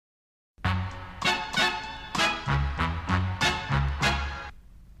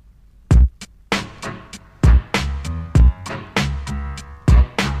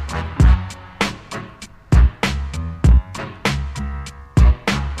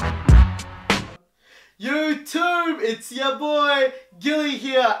YouTube, it's your boy Gilly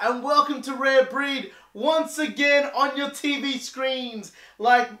here, and welcome to Rare Breed once again on your TV screens,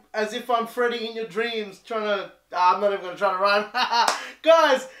 like as if I'm Freddy in your dreams. I'm not even gonna try to rhyme.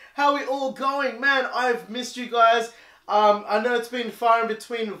 Guys, how we all going? Man, I've missed you guys. I know it's been far in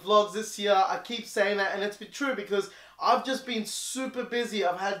between vlogs this year. I keep saying that, and it's been true because I've just been super busy.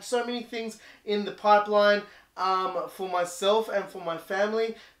 I've had so many things in the pipeline for myself and for my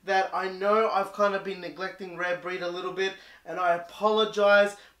family that I know I've kind of been neglecting Rare Breed a little bit, and I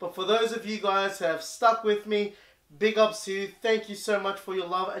apologize. But for those of you guys who have stuck with me, big ups to you. Thank you so much for your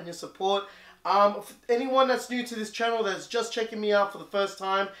love and your support. For anyone that's new to this channel that's just checking me out for the first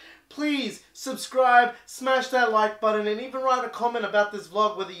time, please subscribe, smash that like button, and even write a comment about this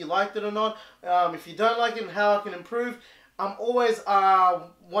vlog, whether you liked it or not. If you don't like it and how I can improve. I'm always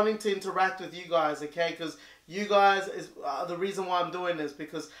wanting to interact with you guys, okay? Because you guys is the reason why I'm doing this,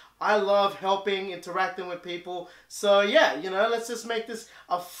 because I love helping, interacting with people. So yeah, you know, let's just make this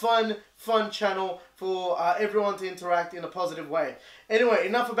a fun channel for everyone to interact in a positive way. Anyway,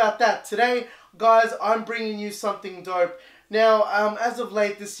 enough about that. Today, guys, I'm bringing you something dope. Now, as of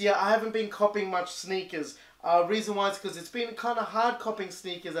late this year, I haven't been copying much sneakers. Reason why is because it's been kind of hard copying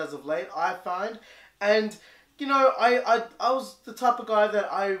sneakers as of late, I find. And you know, I was the type of guy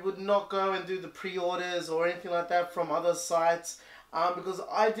that I would not go and do the pre-orders or anything like that from other sites because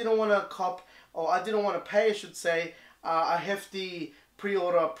I didn't want to cop, or I didn't want to pay, I should say, a hefty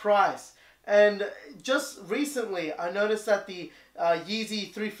pre-order price. And just recently, I noticed that the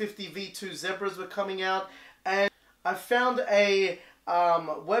Yeezy 350 V2 Zebras were coming out, and I found a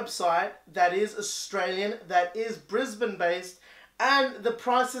website that is Australian, that is Brisbane based, and the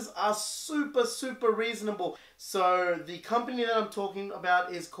prices are super reasonable. So the company that I'm talking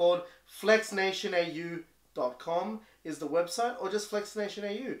about is called FlexNationAU.com is the website, or just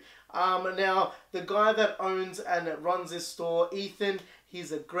FlexNationAU. Now, the guy that owns and runs this store, Ethan,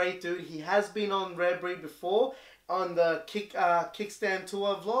 he's a great dude. He has been on Rare Breed before on the kickstand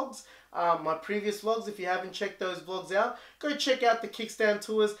tour vlogs. My previous vlogs, if you haven't checked those vlogs out, go check out the kickstand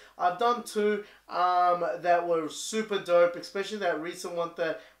tours. I've done two that were super dope, especially that recent one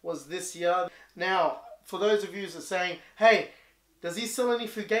that was this year. Now, for those of you who are saying, hey, does he sell any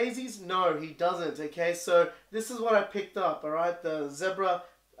Fugazis? No, he doesn't, okay? So this is what I picked up, alright? The Zebra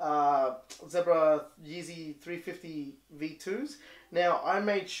Yeezy 350 V2s. Now, I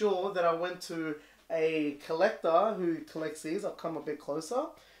made sure that I went to a collector who collects these. I'll come a bit closer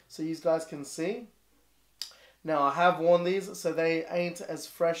so you guys can see. Now, I have worn these, so they ain't as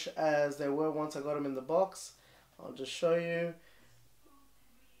fresh as they were once I got them in the box. I'll just show you.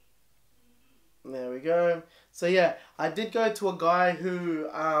 There we go. So yeah, I did go to a guy who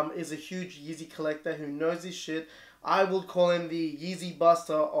is a huge Yeezy collector who knows his shit. I would call him the Yeezy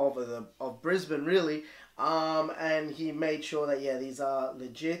Buster of Brisbane, really. And he made sure that, yeah, these are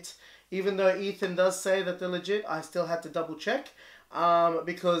legit. Even though Ethan does say that they're legit, I still had to double check.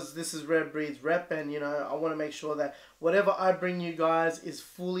 Because this is Rare Breed's rep, and you know, I want to make sure that whatever I bring you guys is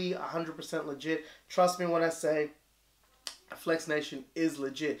fully 100% legit. Trust me when I say Flex Nation is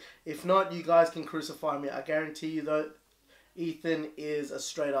legit. If not, you guys can crucify me. I guarantee you though, Ethan is a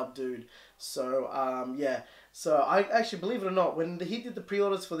straight up dude. So yeah, so I actually, believe it or not, when he did the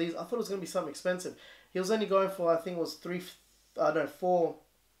pre-orders for these, I thought it was going to be something expensive. He was only going for, I think it was $430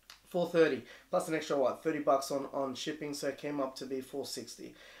 plus an extra, what, 30 bucks on shipping, so it came up to be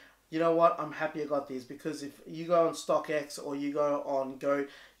 $460. You know what, I'm happy I got these, because if you go on StockX or you go on Go,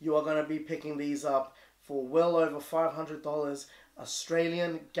 you are going to be picking these up for well over $500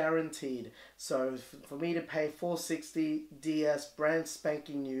 Australian guaranteed. So for me to pay $460 DS, brand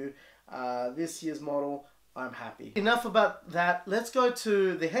spanking new, this year's model, I'm happy. Enough about that. Let's go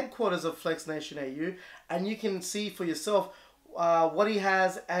to the headquarters of Flex Nation AU, and you can see for yourself what he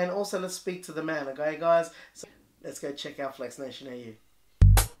has, and also let's speak to the man, okay guys? So let's go check out Flex Nation AU.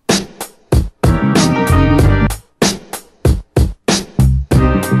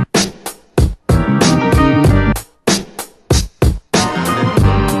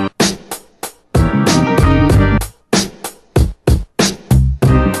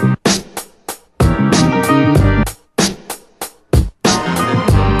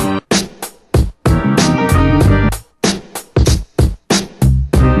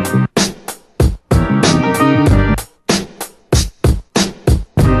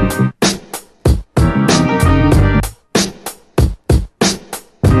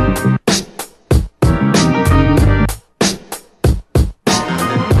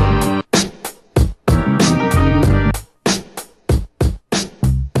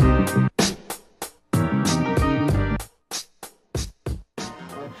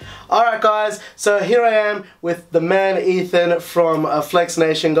 Alright guys, so here I am with the man Ethan from Flex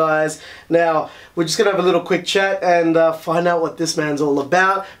Nation, guys. Now, we're just going to have a little quick chat and find out what this man's all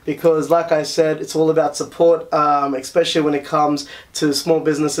about, because like I said, it's all about support, especially when it comes to small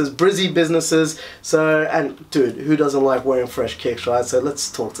businesses, brizzy businesses. So, and dude, who doesn't like wearing fresh kicks, right? So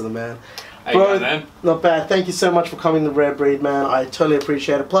let's talk to the man. How you doing, man? Not bad. Thank you so much for coming to Rare Breed, man. I totally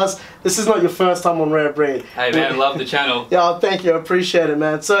appreciate it. Plus, this is not your first time on Rare Breed. Hey, man, love the channel. Yeah, thank you. I appreciate it,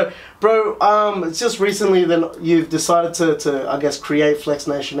 man. So, bro, it's just recently that you've decided to I guess, create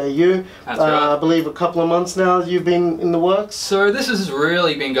FlexNationAU. That's right. I believe a couple of months now you've been in the works. So this has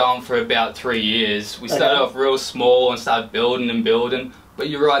really been going for about 3 years. We started off real small and started building and building. But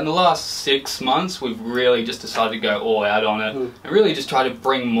you're right, in the last 6 months, we've really just decided to go all out on it and really just try to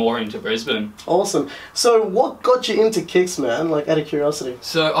bring more into Brisbane. Awesome. So what got you into kicks, man, like out of curiosity?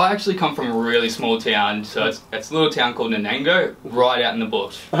 So I actually come from a really small town. So it's a little town called Nanango, right out in the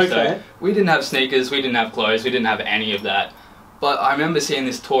bush. Okay. So we didn't have sneakers, we didn't have clothes, we didn't have any of that. But I remember seeing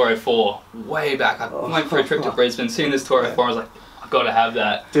this Toro 4 way back. I went for a trip to Brisbane, seeing this Toro 4, I was like, I've got to have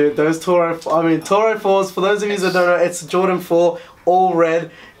that. Dude, those Toro 4s, for those of you that don't know, it's Jordan 4. All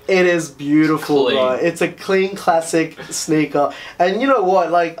red. It is beautiful, right? It's a clean classic sneaker, and you know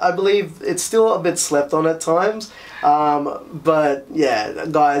what, like, I believe it's still a bit slept on at times, but yeah,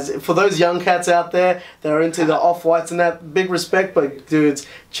 guys, for those young cats out there that are into the off-whites and that, big respect, but dudes,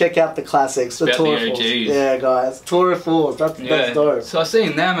 check out the classics, the Toro 4s. Yeah, guys, Toro 4s, that's dope. So I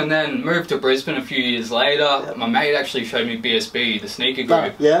seen them and then moved to Brisbane a few years later. My mate actually showed me BSB, the sneaker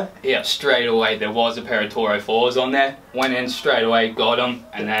group. Yeah, straight away there was a pair of Toro 4s on there. Went in straight away, got them,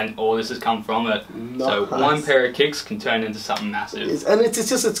 and then all this has come from it. So one pair of kicks can turn into something massive. And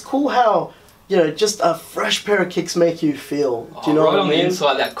it's cool how, you know, just a fresh pair of kicks make you feel. Do you know what I mean? Right on the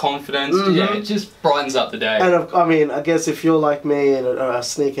inside, that confidence, yeah, it just brightens up the day. And I mean, I guess if you're like me and a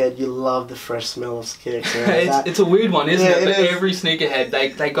sneakerhead, you love the fresh smell of kicks. It's a weird one, isn't it? But every sneakerhead,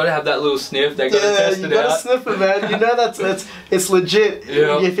 they got to have that little sniff. They got to test it out. You got to sniff it, man. You know it's legit.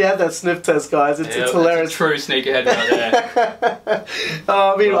 If you have that sniff test, guys, it's hilarious. It's a true sneakerhead right there.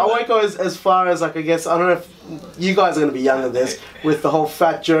 I mean, I won't go as far as, like, I guess, I don't know if you guys are going to be young than this, with the whole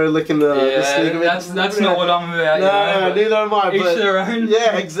Fat Joe licking the sneaker. That's not what I'm about. No, neither am I. Each their own.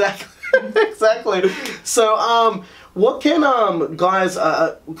 Yeah, exactly. Exactly. So, what can guys?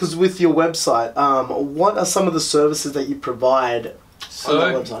 Because with your website, what are some of the services that you provide on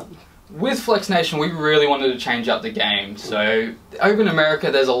that website? With Flex Nation, we really wanted to change up the game. So over in America,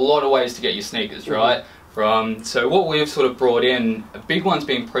 there's a lot of ways to get your sneakers, right? So what we've sort of brought in, a big one's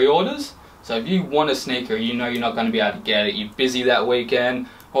been pre-orders. So if you want a sneaker, you know you're not going to be able to get it, you're busy that weekend,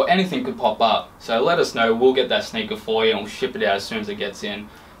 or anything could pop up. So let us know, we'll get that sneaker for you and we'll ship it out as soon as it gets in.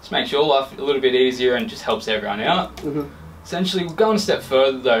 This makes your life a little bit easier and just helps everyone out. Essentially, we're going a step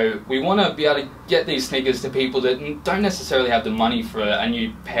further though. We want to be able to get these sneakers to people that don't necessarily have the money for a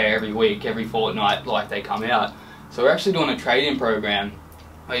new pair every week, every fortnight, like they come out. So we're actually doing a trade-in program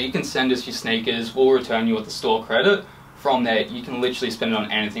where you can send us your sneakers, we'll return you with the store credit. From there, you can literally spend it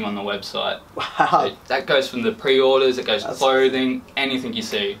on anything on the website. Wow. So that goes from the pre-orders, it goes to clothing, anything you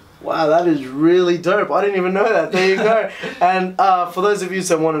see. Wow, that is really dope. I didn't even know that. There you go. And for those of you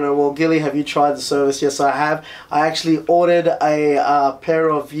that want to know, well, Gilly, have you tried the service? Yes, I have. I actually ordered a pair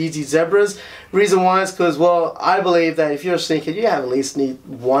of Yeezy Zebras. Reason why is because, well, I believe that if you're a sneaker, you have at least need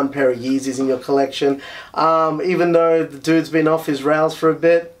one pair of Yeezys in your collection. Even though the dude's been off his rails for a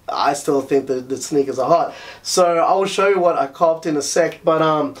bit, I still think that the sneakers are hot. So I will show you what I copped in a sec. But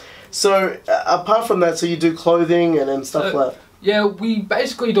so apart from that, so you do clothing and stuff like that? Yeah, we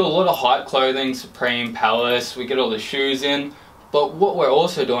basically do a lot of hype clothing, Supreme, Palace, we get all the shoes in. But what we're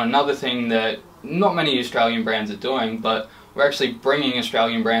also doing, another thing that not many Australian brands are doing, but we're actually bringing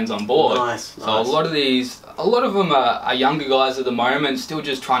Australian brands on board. So a lot of them are younger guys at the moment, still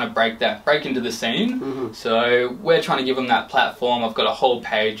just trying to break into the scene. So we're trying to give them that platform. I've got a whole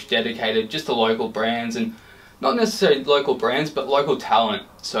page dedicated just to local brands, and not necessarily local brands, but local talent.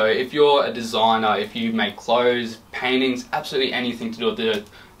 So if you're a designer, if you make clothes, paintings, absolutely anything to do with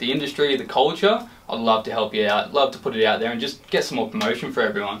the industry, the culture, I'd love to help you out, love to put it out there and just get some more promotion for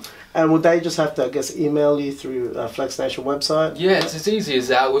everyone. And would they just have to, I guess, email you through Flex Nation website? Yeah, it's as easy as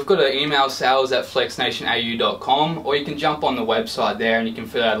that. We've got an email, sales@flexnationau.com, or you can jump on the website there and you can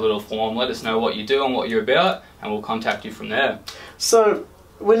fill out a little form, let us know what you do and what you're about, and we'll contact you from there. So,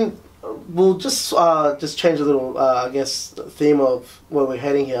 we'll just change a little, I guess, the theme of where we're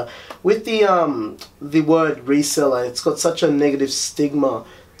heading here. With the word reseller, it's got such a negative stigma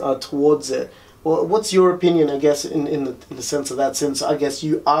towards it. Well, what's your opinion, I guess, in the sense of that? Since I guess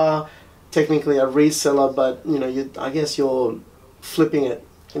you are technically a reseller, but you know, I guess you're flipping it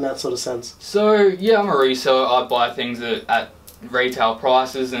in that sort of sense? So yeah, I'm a reseller. I buy things at retail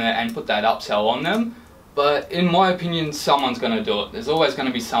prices and put that upsell on them. But in my opinion, someone's going to do it. There's always going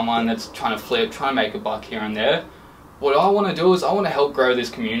to be someone that's trying to flip, trying to make a buck here and there. What I want to do is I want to help grow this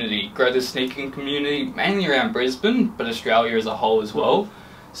community, grow this sneaking community, mainly around Brisbane, but Australia as a whole as well.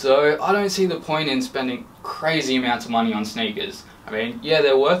 So I don't see the point in spending crazy amounts of money on sneakers. I mean, yeah,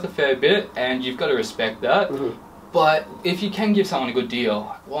 they're worth a fair bit, and you've got to respect that. But if you can give someone a good deal,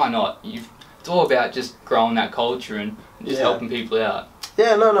 why not? It's all about just growing that culture and just helping people out.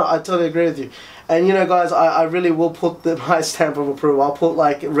 Yeah, no, I totally agree with you. And you know, guys, I really will put my stamp of approval. I'll put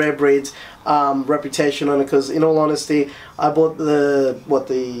like Rare Breed's reputation on it, because in all honesty, I bought the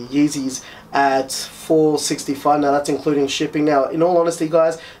Yeezys at $465. Now that's including shipping. Now, in all honesty,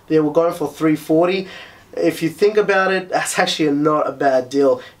 guys, they were going for $340. If you think about it, that's actually not a bad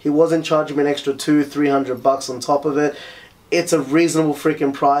deal. He wasn't charging me an extra $200-300 on top of it. It's a reasonable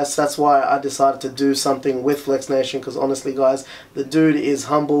freaking price. That's why I decided to do something with Flex Nation, because honestly, guys, the dude is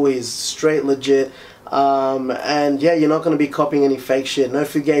humble. He's straight legit. And yeah, you're not going to be copying any fake shit. No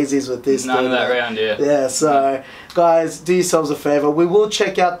fugazis with this. None of that around here. Yeah, so guys, do yourselves a favor. We will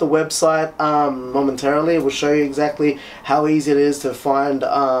check out the website momentarily. We'll show you exactly how easy it is to find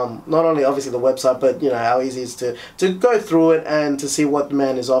not only obviously the website, but you know how easy it is to go through it and to see what the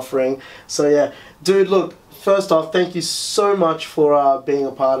man is offering. So yeah, dude, look. First off, thank you so much for being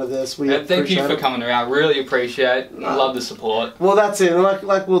a part of this. Thank you for coming around. Really appreciate it. Love the support. Well, that's it.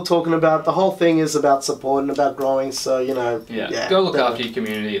 Like we were talking about, the whole thing is about support and about growing. So, you know. Yeah. Go look after your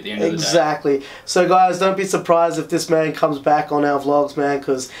community at the end of the day. Exactly. So, guys, don't be surprised if this man comes back on our vlogs, man,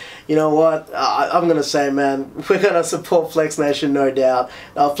 because you know what? I'm going to say, man, we're going to support Flex Nation, no doubt.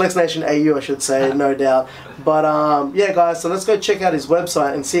 Flex Nation AU, I should say, no doubt. But, yeah, guys, so let's go check out his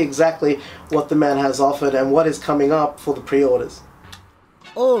website and see exactly what the man has offered and what is coming up for the pre-orders.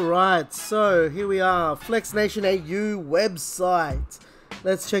 Alright, so here we are, FlexNationAU website.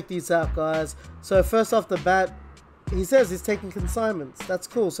 Let's check these out, guys. So first off the bat, he says he's taking consignments. That's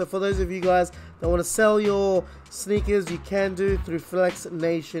cool. So for those of you guys that want to sell your sneakers, you can do through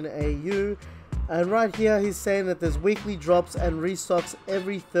FlexNationAU. And right here he's saying that there's weekly drops and restocks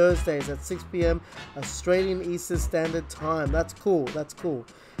every Thursdays at 6 PM Australian Eastern Standard Time. That's cool. That's cool.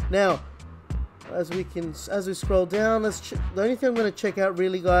 Now, as we scroll down, the only thing I'm going to check out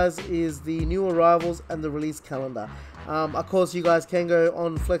really, guys, is the new arrivals and the release calendar. Of course, you guys can go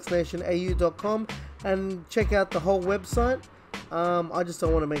on FlexNationAU.com and check out the whole website. I just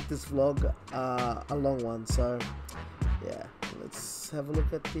don't want to make this vlog a long one, so yeah, let's have a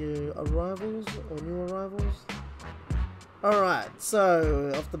look at the arrivals or new arrivals. Alright,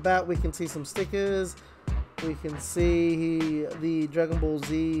 so off the bat we can see some stickers. We can see the Dragon Ball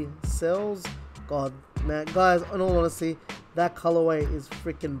Z cells. God, man, guys, in all honesty, that colorway is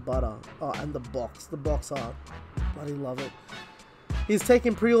freaking butter. Oh, and the box art, bloody love it. He's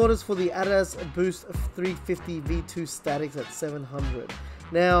taking pre-orders for the Adidas Boost 350 V2 Statics at 700.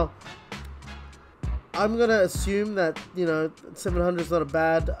 Now, I'm gonna assume that, you know, 700 is not a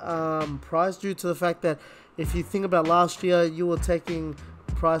bad price, due to the fact that if you think about last year, you were taking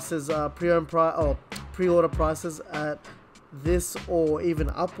prices, pre-order prices at this or even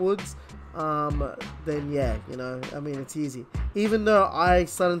upwards. Then yeah, you know, I mean, it's easy. Even though I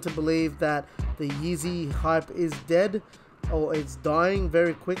started to believe that the Yeezy hype is dead or it's dying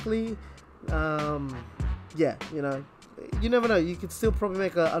very quickly, yeah, you know, you never know. You could still probably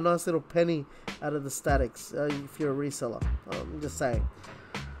make a nice little penny out of the statics if you're a reseller. I'm just saying.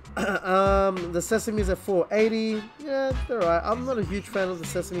 The sesame's at 480. Yeah, they're alright. I'm not a huge fan of the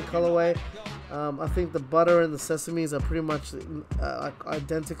sesame colorway. I think the butter and the sesames are pretty much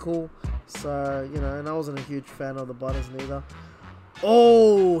identical. So, you know, and I wasn't a huge fan of the butters neither.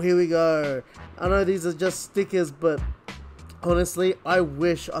 Oh, here we go. I know these are just stickers, but honestly, I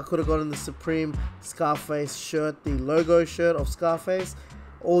wish I could have gotten the Supreme Scarface shirt, the logo shirt of Scarface,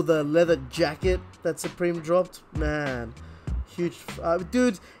 or the leather jacket that Supreme dropped. Man, huge.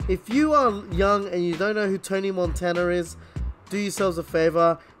 Dude, if you are young and you don't know who Tony Montana is, do yourselves a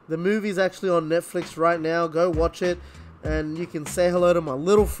favor. The movie's actually on Netflix right now. Go watch it, and you can say hello to my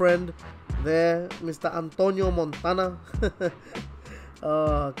little friend there, Mr. Antonio Montana.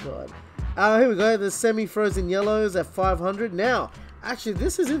 Oh, God. Here we go. The semi-frozen yellows at 500. Now, actually,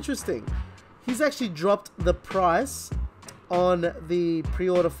 this is interesting. He's actually dropped the price on the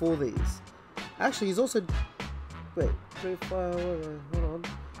pre-order for these. Actually, he's also... Wait, hold on.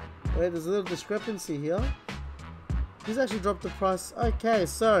 Wait, there's a little discrepancy here. He's actually dropped the price. Okay,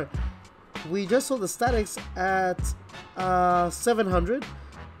 so we just saw the statics at 700.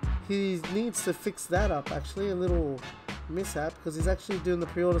 He needs to fix that up, actually, a little mishap, because he's actually doing the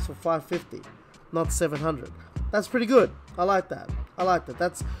pre-orders for 550, not 700. That's pretty good. I like that. I like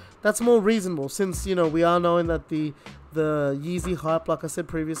that. That's more reasonable, since, you know, we are knowing that the Yeezy hype, like I said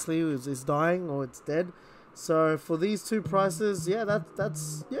previously, is dying, or it's dead. So for these two prices, yeah,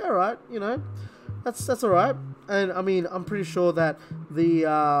 that's yeah, right. You know, that's all right. And I mean, I'm pretty sure that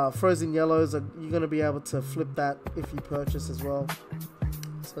the frozen yellows you're gonna be able to flip that if you purchase as well.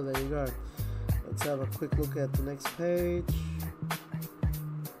 So there you go. Let's have a quick look at the next page.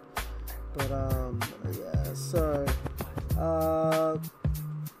 But yeah. So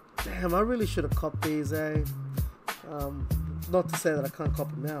damn, I really should have copped these, eh? Not to say that I can't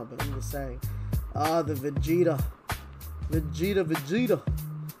cop them now, but I'm just saying. The Vegeta.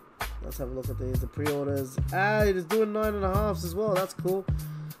 Let's have a look at these, the pre-orders. It is doing 9.5s as well. That's cool.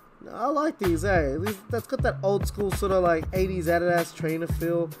 I like these, eh? That's got that old school sort of like 80s Adidas trainer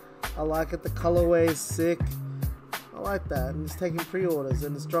feel. I like it. The colorway is sick. I like that. And it's taking pre-orders,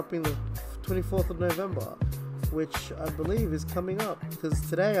 and it's dropping the 24th of November, which I believe is coming up, because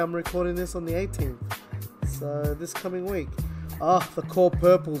today I'm recording this on the 18th. So this coming week. The core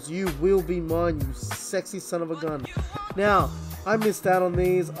purples, you will be mine, you sexy son of a gun. Now, I missed out on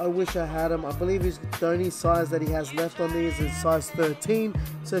these. I wish I had them. I believe the only size that he has left on these is size 13.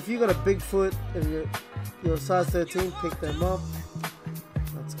 So if you got a big foot and you're a size 13, pick them up.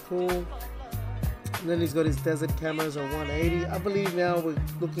 That's cool. And then he's got his desert camos at 180. I believe now we're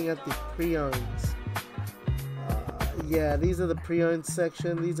looking at the pre-owns. Yeah, these are the pre-owned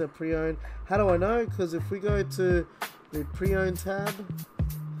section. These are pre-owned. How do I know? Because if we go to the pre-owned tab,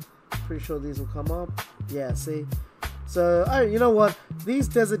 pretty sure these will come up. Yeah, see. So, oh, you know what? These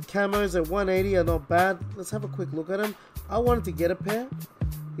desert camos at 180 are not bad. Let's have a quick look at them. I wanted to get a pair.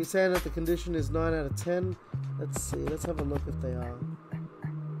 He's saying that the condition is 9 out of 10. Let's see. Let's have a look if they are.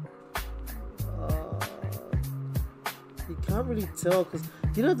 You can't really tell, because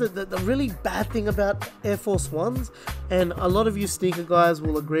you know the really bad thing about Air Force Ones, and a lot of you sneaker guys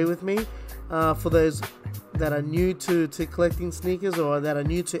will agree with me, for those that are new to collecting sneakers, or that are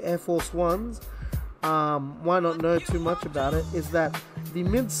new to Air Force Ones, might not know too much about it, is that the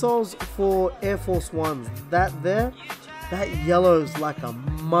midsoles for Air Force Ones, that yellow's like a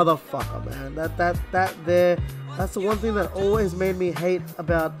motherfucker, man. That's the one thing that always made me hate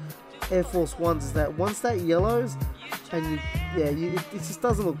about Air Force Ones, is that once that yellows, and it just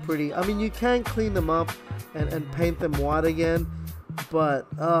doesn't look pretty. I mean, you can clean them up and paint them white again, but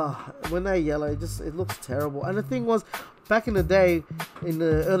when they're yellow, it looks terrible. And the thing was, back in the day, in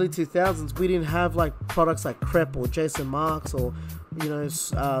the early 2000s, we didn't have like products like Crep or Jason Marks, or you know,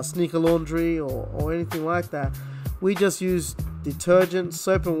 Sneaker Laundry or anything like that. We just used detergent,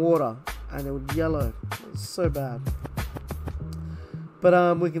 soap and water, and it would yellow. It was so bad.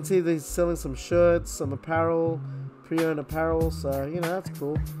 But we can see they're selling some shirts, some apparel, pre-owned apparel, so you know, that's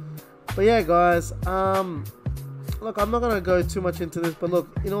cool. But yeah, guys, look, I'm not gonna go too much into this, but look,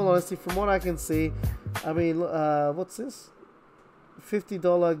 in all honesty, from what I can see, I mean, what's this?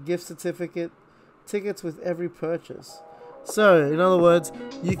 $50 gift certificate, tickets with every purchase. So, in other words,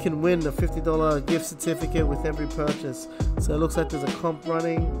 you can win a $50 gift certificate with every purchase. So it looks like there's a comp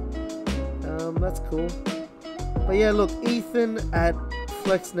running. That's cool. But yeah, look, Ethan at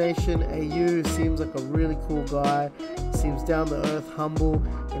FlexNationAU seems like a really cool guy. Seems down to earth, humble,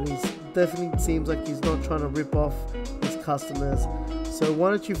 and he's definitely seems like he's not trying to rip off his customers. So why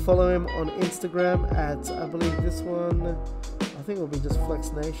don't you follow him on Instagram at, I believe this one, I think it'll be just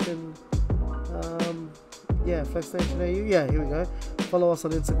FlexNation. Yeah, FlexNationAU. Yeah, here we go. Follow us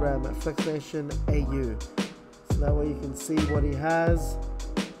on Instagram at FlexNationAU. So that way you can see what he has,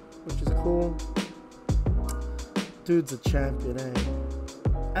 which is cool. Dude's a champion, eh?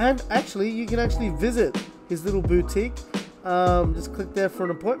 And actually, you can actually visit his little boutique. Just click there for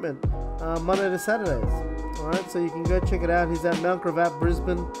an appointment, Monday to Saturdays. Alright, so you can go check it out. He's at Mount Gravatt,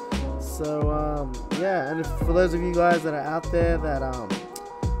 Brisbane. So yeah, and for those of you guys that are out there that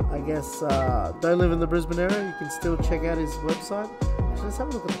I guess don't live in the Brisbane area, you can still check out his website. Actually, let's have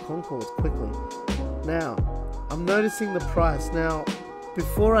a look at the concourse quickly. Now, I'm noticing the price. Now,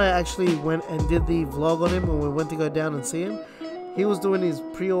 before I actually went and did the vlog on him, when we went to go down and see him, he was doing his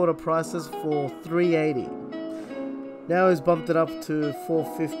pre-order prices for $380. Now he's bumped it up to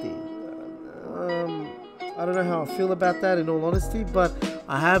 $450. I don't know how I feel about that, in all honesty, but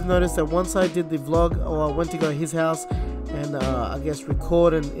I have noticed that once I did the vlog, or I went to go to his house and I guess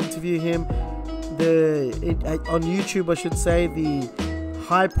record and interview him, on YouTube I should say, the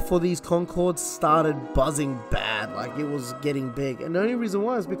hype for these Concords started buzzing bad, like it was getting big. And the only reason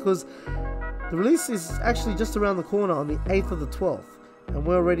why is because the release is actually just around the corner on the 8th of the 12th, and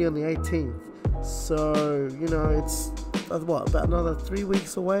we're already on the 18th. So, you know, what, about another 3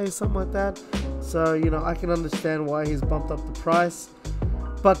 weeks away, something like that. So, you know, I can understand why he's bumped up the price.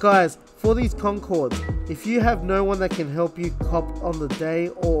 But guys, for these Concords, if you have no one that can help you cop on the day,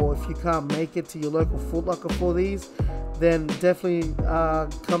 or if you can't make it to your local Foot Locker for these, then definitely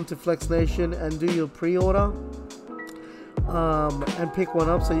come to FlexNation and do your pre-order. And pick one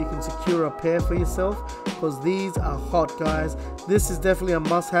up so you can secure a pair for yourself, because these are hot, guys. This is definitely a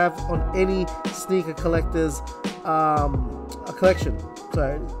must-have on any sneaker collector's collection.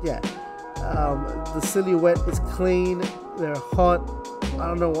 So yeah, the silhouette is clean, they're hot. I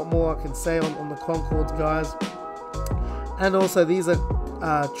don't know what more I can say on the Concords, guys. And also these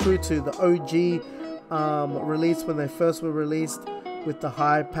are true to the OG release when they first were released, with the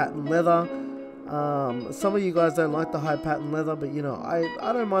high pattern leather. Some of you guys don't like the high pattern leather, but you know,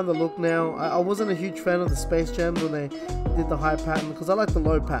 I don't mind the look now. I wasn't a huge fan of the Space Jams when they did the high pattern, because I like the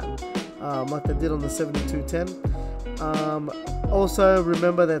low pattern, like they did on the 7210. Also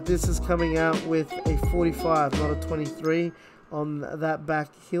remember that this is coming out with a 45, not a 23 on that back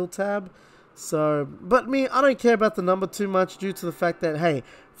heel tab. So, but me, I don't care about the number too much, due to the fact that, hey,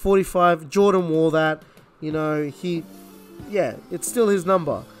 45, Jordan wore that, you know, yeah, it's still his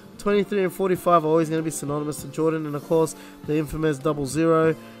number. 23 and 45 are always going to be synonymous to Jordan. And of course, the infamous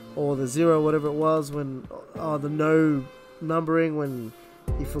 00, or the 0, whatever it was, when the no numbering, when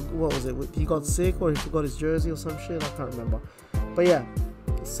he what was it? He got sick, or he forgot his jersey or some shit. I can't remember. But yeah,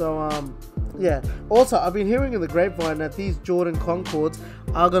 so yeah. Also, I've been hearing in the grapevine that these Jordan Concords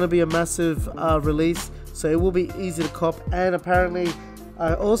are going to be a massive release, so it will be easy to cop. And apparently,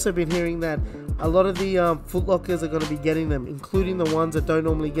 I've also been hearing that a lot of the Foot Lockers are going to be getting them, including the ones that don't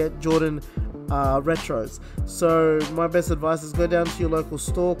normally get Jordan retros. So my best advice is go down to your local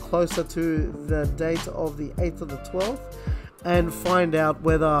store closer to the date of the 8th or the 12th, and find out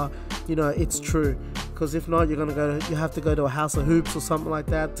whether, you know, it's true. Because if not, you have to go to a House of Hoops or something like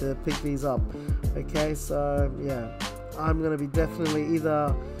that to pick these up. Okay, so yeah, I'm going to be definitely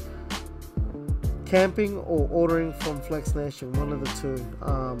either camping or ordering from FlexNation, one of the two.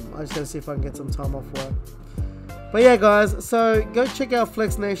 I just gotta see if I can get some time off work. But yeah, guys, so go check out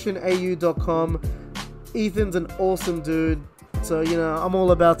FlexNationAU.com. Ethan's an awesome dude. So, you know, I'm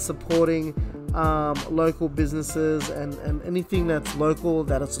all about supporting local businesses and anything that's local,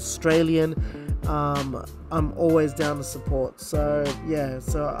 that is Australian. I'm always down to support. So yeah,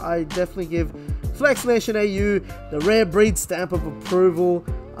 so I definitely give FlexNationAU the rare breed stamp of approval.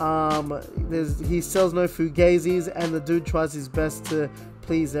 He sells no fugazis, and the dude tries his best to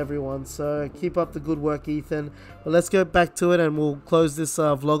please everyone. So keep up the good work, Ethan. But let's get back to it, and we'll close this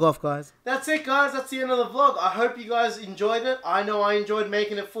vlog off, guys. That's it, guys. That's the end of the vlog. I hope you guys enjoyed it. I know I enjoyed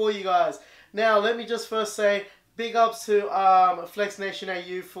making it for you guys. Now, let me just first say big ups to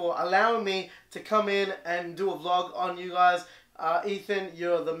FlexNationAU for allowing me to come in and do a vlog on you guys. Ethan,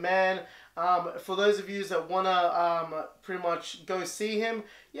 you're the man. For those of you that want to pretty much go see him,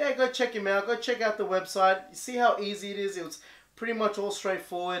 yeah, go check him out. Go check out the website. See how easy it is. It was pretty much all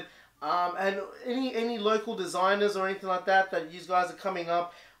straightforward. And any local designers or anything like that you guys are coming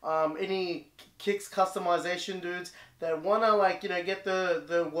up, any kicks customization dudes that want to, like, you know, get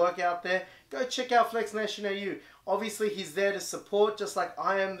the work out there, go check out FlexNationAU. Obviously, he's there to support, just like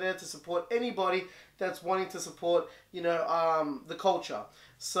I am there to support anybody that's wanting to support, you know, the culture.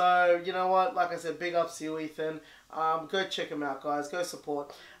 So, you know what, like I said, big ups to you, Ethan. Go check him out, guys. Go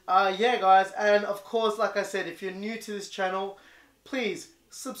support. Yeah, guys, and of course, like I said, if you're new to this channel, please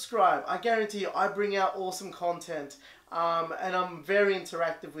subscribe. I guarantee you, I bring out awesome content. And I'm very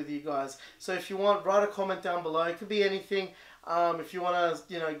interactive with you guys. So if you want, write a comment down below. It could be anything. If you want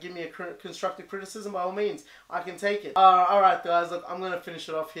to, you know, give me a constructive criticism, by all means, I can take it. Alright, guys, look, I'm going to finish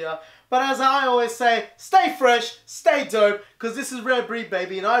it off here. But as I always say, stay fresh, stay dope, because this is Rare Breed,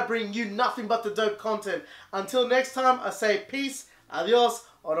 baby, and I bring you nothing but the dope content. Until next time, I say peace, adios,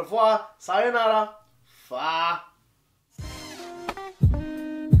 au revoir, sayonara, fa.